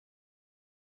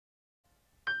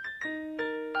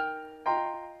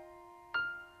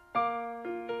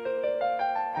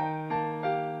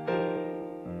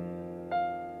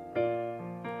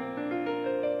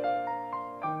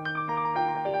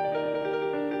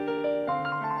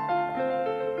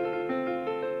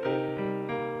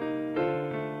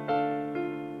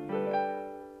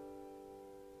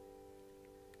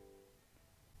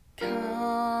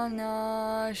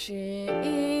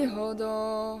いほ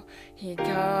ど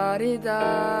光り出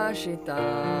し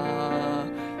た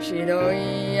白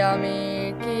い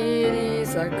闇切り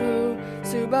裂く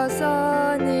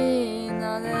翼に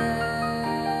なれ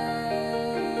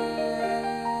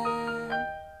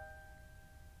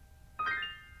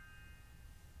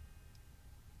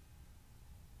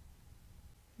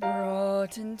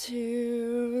Brought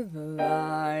into the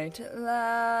light at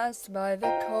last by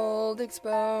the cold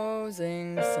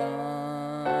exposing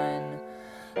sun,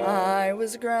 I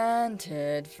was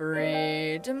granted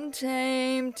freedom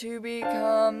tame to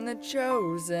become the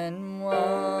chosen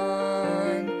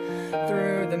one.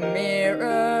 Through the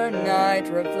mirror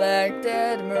night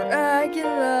reflected,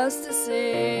 miraculous to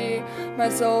see. My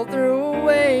soul threw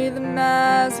away the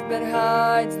mask that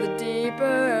hides the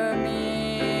deeper me.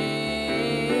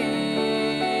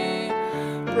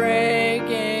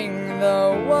 Breaking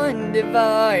the one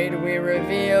divide, we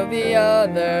reveal the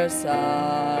other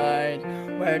side,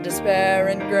 where despair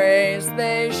and grace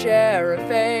they share a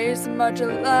face, much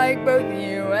alike both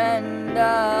you and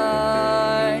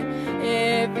I.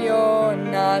 If you're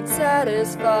not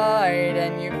satisfied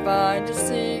and you find you're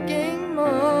seeking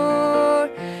more,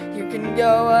 you can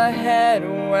go ahead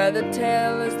where the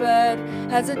tail is led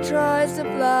as it tries to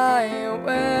fly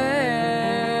away.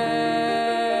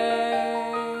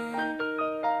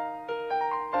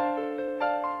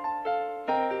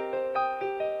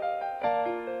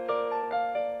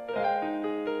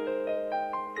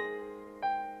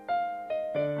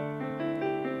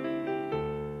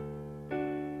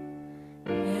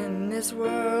 In this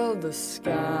world the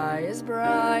sky is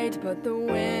bright, but the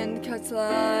wind cuts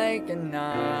like a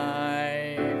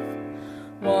knife.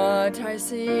 What I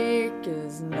seek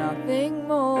is nothing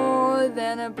more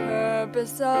than a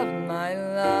purpose of my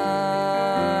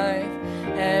life.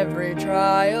 Every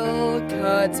trial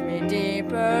cuts me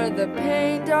deeper, the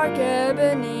pain dark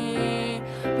ebony,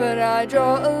 but I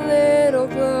draw a little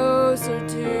closer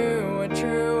to a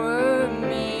truer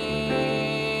me.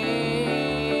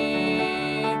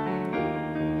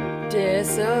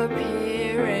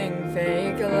 Disappearing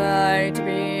fake light,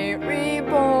 be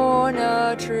reborn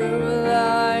a true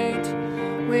light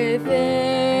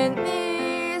within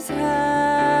these hands.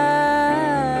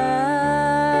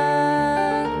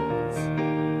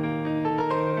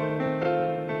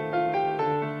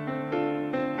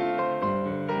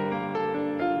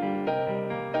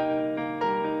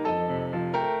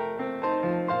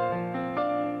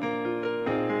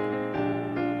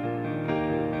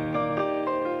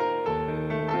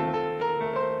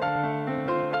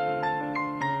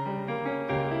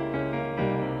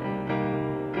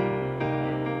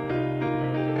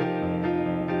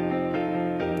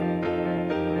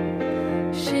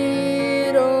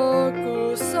 Shiro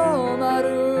く染ま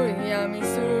る闇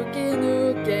突き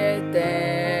抜け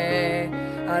て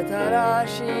新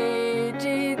しい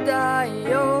時代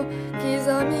を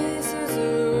刻み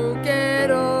続け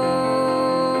ろ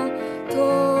解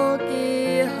き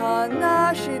放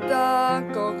した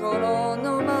心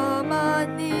のまま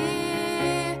に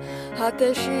果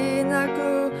てしな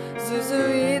く続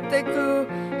いてく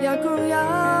役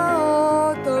や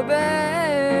を飛べ